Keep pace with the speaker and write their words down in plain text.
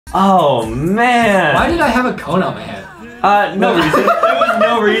Oh man. Why did I have a cone on my head? No reason. There was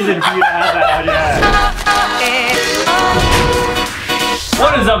no reason for you to have that on your head.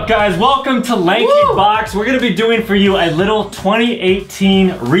 What is up, guys? Welcome to Lankybox. We're gonna be doing for you a little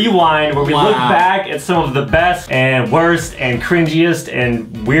 2018 rewind where we look back at some of the best and worst and cringiest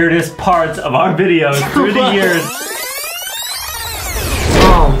and weirdest parts of our videos through the years.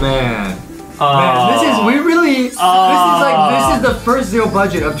 Oh man. Man, this is the first zero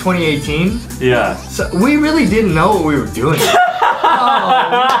budget of 2018. Yeah. So we really didn't know what we were doing.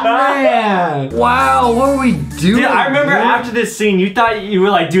 Oh man. Wow, what were we doing? Dude, I remember after this scene, you thought you were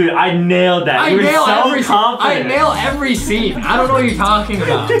like, dude, I nailed that. You were so confident. I nail every scene. I don't know what you're talking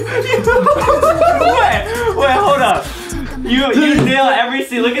about. Wait, hold up. You nail every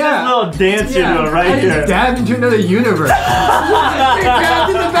scene. Look at this little dance you're doing right here. I just dabbed into another universe. You're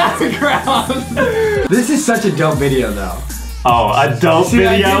dabbed in the background. This is such a dope video though. Oh, a dope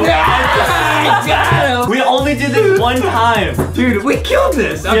video? We only did this one time. Dude, we killed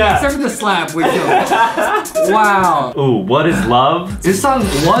this. Okay, except for the slap, we killed it. Wow. Ooh, What Is Love? This song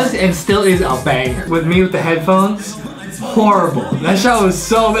was and still is a banger. With me with the headphones. Horrible. That shot was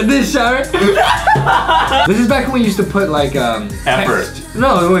so bad. This shot. This is back when we used to put like effort. Text.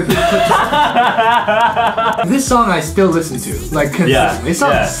 No, we put this song I still listen to like consistently. This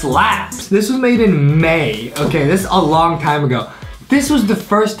song slaps. This was made in May. Okay, this is a long time ago. This was the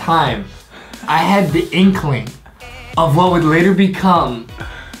first time I had the inkling of what would later become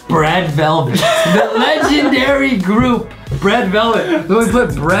Bread Velvet. The legendary group Bread Velvet. When we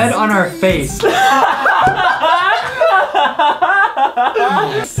put bread on our face.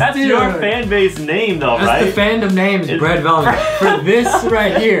 That's your fan base name though, right? That's the fandom name is Bread Velvet. For this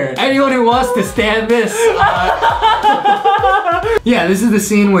right here. Anyone who wants to stand this. Yeah, this is the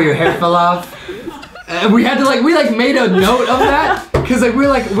scene where your hair fell off. We had to we made a note of that. Cause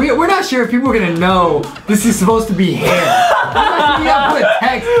we're not sure if people are gonna know this is supposed to be hair. We gotta put a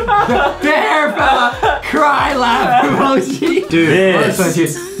text. The hair fell off. Cry, laugh emoji. Dude,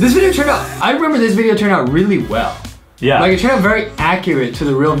 this video turned out, I remember this video turned out really well. Yeah. Like it turned out very accurate to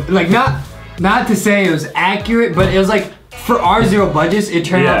the real, like not to say it was accurate, but it was like, for our zero budgets, it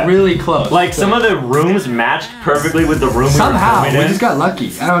turned out really close. Like some of the rooms matched perfectly with the room somehow, we just got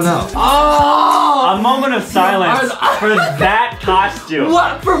lucky. I don't know. Oh! A moment of silence for that costume.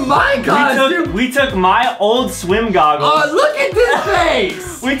 What? For my costume? We took my old swim goggles. Oh, look at this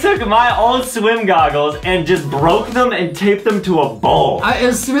face! We took my old swim goggles and just broke them and taped them to a bowl.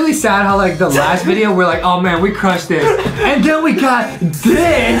 It's really sad how like the last video we're like, oh man, we crushed this. And then we got this.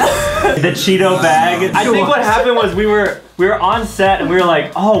 The Cheeto bag. I think what happened was we were on set and we were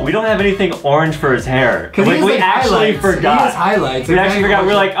like, oh, we don't have anything orange for his hair. Like we actually forgot. He has highlights. We actually forgot. We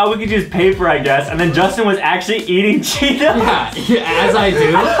were like, oh, we could use paper, I guess. And then Justin was actually eating Cheetos. Yeah, as I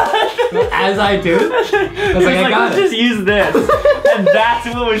do. As I do. I was like, I got let's just use this. And that's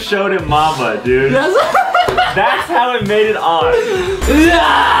what was shown in Mama, dude. That's how it made it on.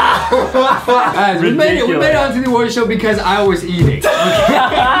 Guys, we made it onto the award show because I was eating.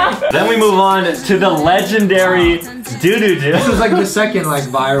 Okay? Then we move on to the legendary doo-doo-doo. This was like the second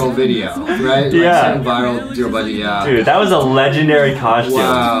viral video, right? Second viral zero budget, Dude, that was a legendary costume.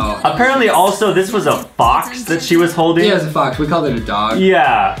 Wow. Apparently also this was a fox that she was holding. Yeah, it was a fox. We called it a dog.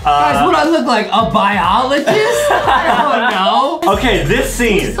 Yeah. Guys, what do I look like? A biologist? I don't know. Okay, this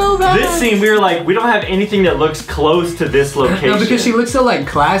scene. So bad. This scene, we were like, we don't have anything that looks close to this location. No, because she looks so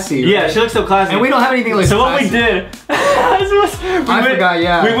classy. Right? Yeah, she looks so classy. And we don't have anything so classy. What we did,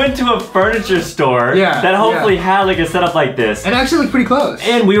 we went to a furniture store that hopefully had a setup like this. And actually looked pretty close.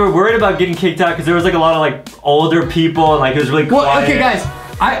 And we were worried about getting kicked out because there was a lot of older people and it was really quiet. Well, okay guys,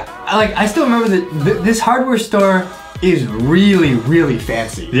 I still remember that this hardware store is really, really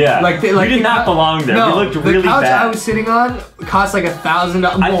fancy. Yeah. We did not belong there. No, we looked really couch bad. I was sitting on cost $1,000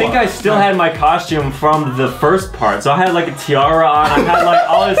 more. I think I still had my costume from the first part. So I had a tiara on, I had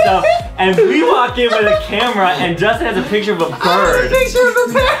all this stuff. And we walk in with a camera and Justin has a picture of a bird. I have a picture of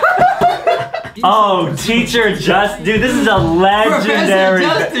a bird. Oh, teacher dude, this is a legendary.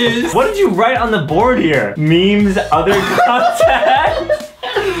 What did you write on the board here? Memes, other content.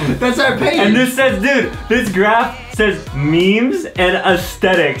 That's our page. And this says, dude, this graph says memes and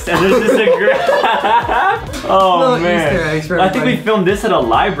aesthetics, and there's just a graph. Oh man! I think we filmed this at a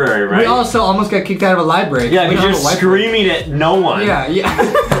library, right? We also almost got kicked out of a library. Yeah, because you're screaming at no one. Yeah.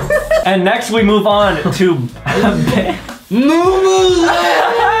 And next we move on to.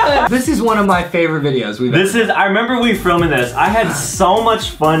 This is one of my favorite videos we've ever. I remember we filming this. I had so much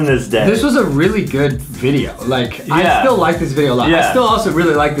fun this day. This was a really good video. I still like this video a lot. I still also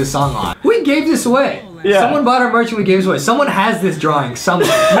really like this song a lot. We gave this away. Yeah. Someone bought our merch and we gave it away. Someone has this drawing somewhere.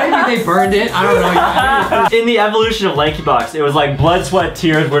 Maybe they burned it. I don't know. In the evolution of Lankybox, it was like blood, sweat,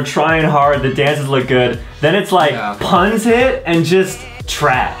 tears. We're trying hard. The dances look good. Then it's like puns hit and just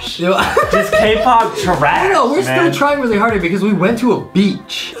trash. Just K-pop trash. No, we're still trying really hard because we went to a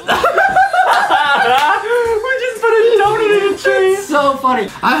beach. We just put a donut in a tree. It's so funny.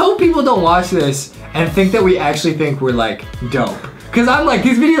 I hope people don't watch this and think that we actually think we're like dope. Cause I'm like,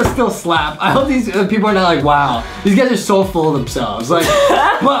 these videos still slap. I hope these people are not like, wow, these guys are so full of themselves. Like,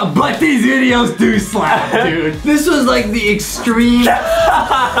 but these videos do slap, dude. This was like the extreme. The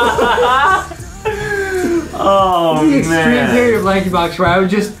extreme period of Lankybox where I would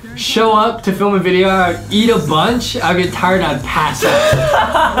just show up to film a video, I would eat a bunch, I'd get tired, and I'd pass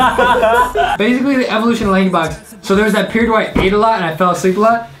out. Basically, the evolution of Lankybox. So there was that period where I ate a lot and I fell asleep a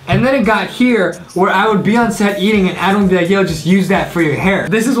lot. And then it got here where I would be on set eating and Adam would be like, yo, just use that for your hair.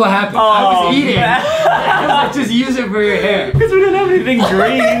 This is what happened. I was eating. I was like, just use it for your hair. Because we didn't have anything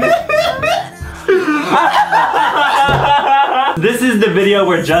green. This is the video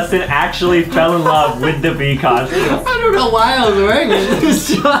where Justin actually fell in love with the bee costume. I don't know why I was wearing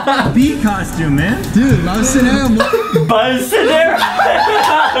it. Bee costume, man. Dude, mouse and arrow. Buzz in there.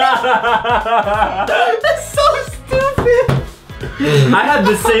 That's so stupid. I had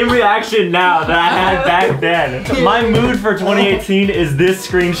the same reaction now that I had back then. My mood for 2018 is this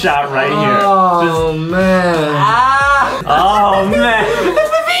screenshot right here. Oh, man. Oh, man.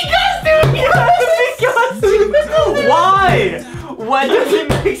 It's the bee costume. Why? What doesn't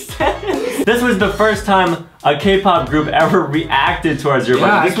make sense? This was the first time a K-pop group ever reacted towards your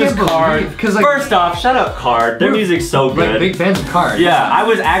band. This was Card. Like, first off, shout out Card. Their music's so good. Like big fans of Card. Yeah,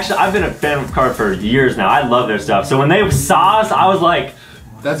 I've been a fan of Card for years now. I love their stuff. So when they saw us, I was like,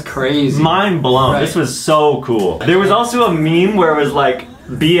 that's crazy. Mind blown. This was so cool. There was also a meme where it was like,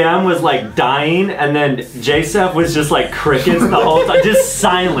 BM was like dying and then J-Sef was just like crickets the whole time, just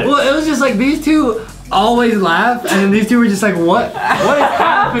silent. Well, it was just like these two always laugh and then these two were just like, what is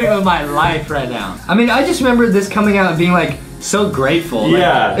happening with my life right now? I mean, I just remember this coming out and being like so grateful.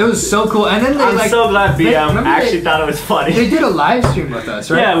 Yeah. Like, it was so cool. And then they I'm so glad BM actually thought it was funny. They did a live stream with us,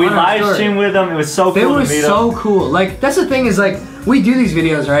 right? Yeah, we live streamed with them. It was so cool to meet them. They were so cool. Like, that's the thing is like, we do these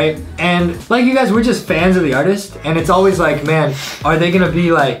videos, right? And like you guys, we're just fans of the artist. And it's always like, man, are they gonna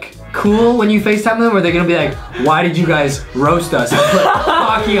be like cool when you FaceTime them? Or are they gonna be like, why did you guys roast us and put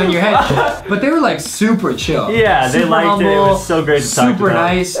hockey on your head? But they were like super chill. Yeah, they liked humble, it. It was so great to talk to them. Super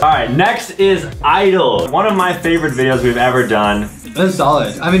nice. All right, next is Idol. One of my favorite videos we've ever done. That's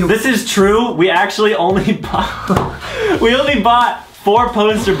solid. I mean, this is true. We actually only bought 4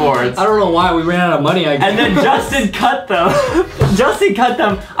 poster boards. I don't know why we ran out of money, I guess. And then Justin cut them. Justin cut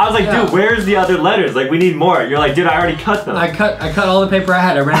them. I was like, dude, where's the other letters? Like, we need more. You're like, dude, I already cut them. I cut all the paper I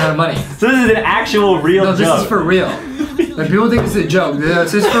had. I ran out of money. So this is an actual real joke. No, this is for real. Like, people think this is a joke.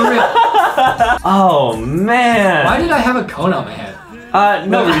 This is for real. Oh, man. Why did I have a cone on my head?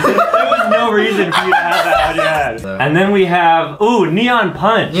 No reason. There was no reason for you to have that on your head. And then we have, Neon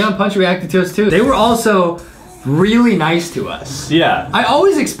Punch. Neon Punch reacted to us too. They were also really nice to us. Yeah. I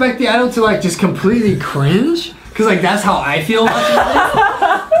always expect the Idol to like just completely cringe, cause like that's how I feel watching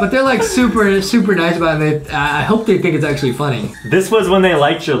this. But they're like super nice about it. I hope they think it's actually funny. This was when they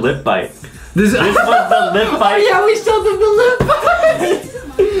liked your lip bite. This was the lip bite. Oh yeah, we still did the lip bite.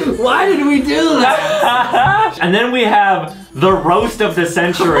 Why did we do that? And then we have the roast of the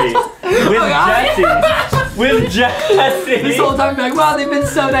century with Jessie. With Jessie. This whole time, like, wow, they've been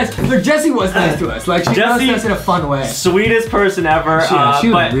so nice. Look, Jessie was nice to us. Like, she roasted us in a fun way. Sweetest person ever. She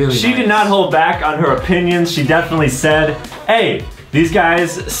was really she nice. did not hold back on her opinions. She definitely said, hey, these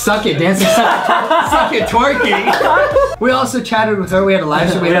guys suck it dancing, suck it twerking. We also chatted with her. We had a live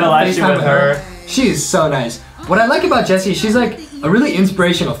stream. We had a live stream with her. She is so nice. What I like about Jessie, she's like a really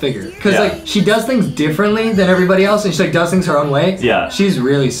inspirational figure. Cause like she does things differently than everybody else and she like does things her own way. Yeah. She's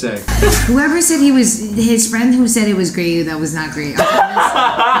really sick. Whoever said he was, his friend who said it was great, that was not great.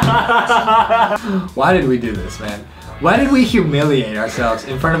 Why did we do this, man? Why did we humiliate ourselves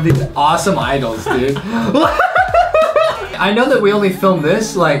in front of these awesome idols, dude? I know that we only filmed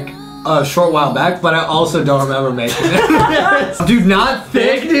this like a short while back, but I also don't remember making it. Dude, not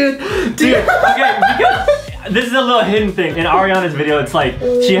thick, dude. Dude, okay, because this is a little hidden thing. In Ariana's video, it's like,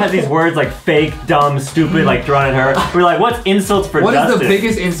 she has these words like fake, dumb, stupid, like thrown at her. We're like, what's insults for Justin? What is the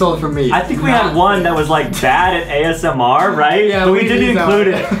biggest insult for me? I think we had one that was like bad at ASMR, right? Yeah, but we didn't include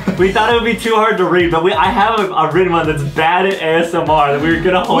it. We thought it would be too hard to read, but I have a written one that's bad at ASMR that we were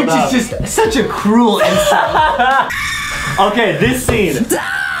gonna hold up. Which is just such a cruel insult. Okay, this scene.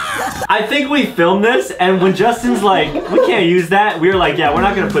 I think we filmed this, and when Justin's like, we can't use that, we were like, yeah, we're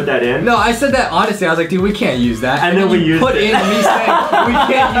not gonna put that in. No, I said that honestly. I was like, dude, we can't use that. And then we used put it. in me saying we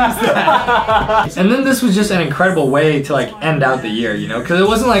can't use that. And then this was just an incredible way to like end out the year, you know? Because it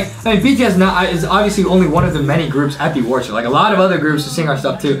wasn't like, I mean, BTS is obviously only one of the many groups at the award show. Like a lot of other groups are sing our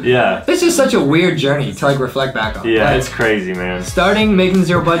stuff too. Yeah. It's just such a weird journey to like reflect back on. Yeah, like, it's crazy, man. starting making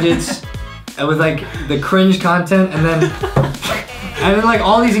zero budgets with like the cringe content, and then like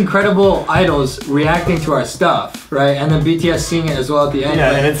all these incredible idols reacting to our stuff, right? And then BTS seeing it as well at the end. Yeah,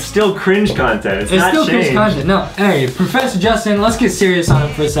 like, and it's still cringe content. It's not still cringe changed. content. No, hey, Professor Justin, let's get serious on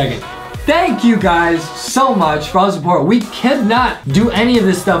it for a second. Thank you guys so much for all the support. We could not do any of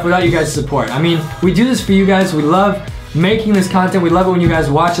this stuff without you guys' support. I mean, we do this for you guys. We love making this content. We love it when you guys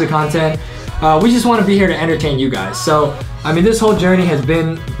watch the content. We just want to be here to entertain you guys. So, I mean, this whole journey has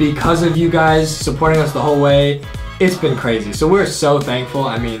been because of you guys supporting us the whole way. It's been crazy. So we're so thankful.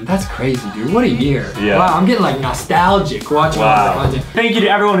 I mean, that's crazy, dude. What a year. Yeah. Wow, I'm getting like nostalgic watching all the content. Thank you to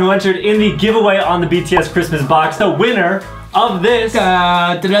everyone who entered in the giveaway on the BTS Christmas box. The winner of this.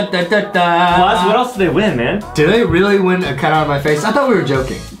 Plus, what else did they win, man? Did they really win a cutout of my face? I thought we were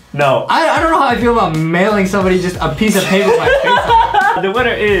joking. No. I don't know how I feel about mailing somebody just a piece of paper with my face on. The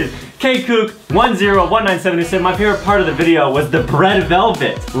winner is KKook101977. My favorite part of the video was the bread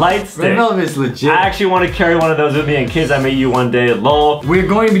velvet light stick. Red Velvet is legit. I actually want to carry one of those with me in case I meet you one day. Lol. We're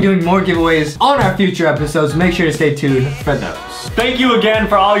going to be doing more giveaways on our future episodes. Make sure to stay tuned for those. Thank you again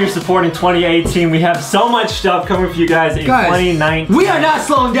for all your support in 2018. We have so much stuff coming for you guys in 2019. We are not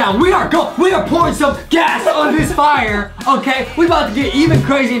slowing down. We are pouring some gas on this fire. Okay, we're about to get even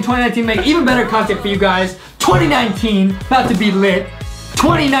crazy in 2019. Make even better content for you guys. 2019 about to be lit.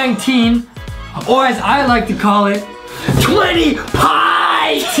 2019, or as I like to call it, 20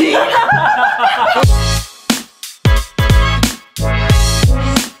 pie.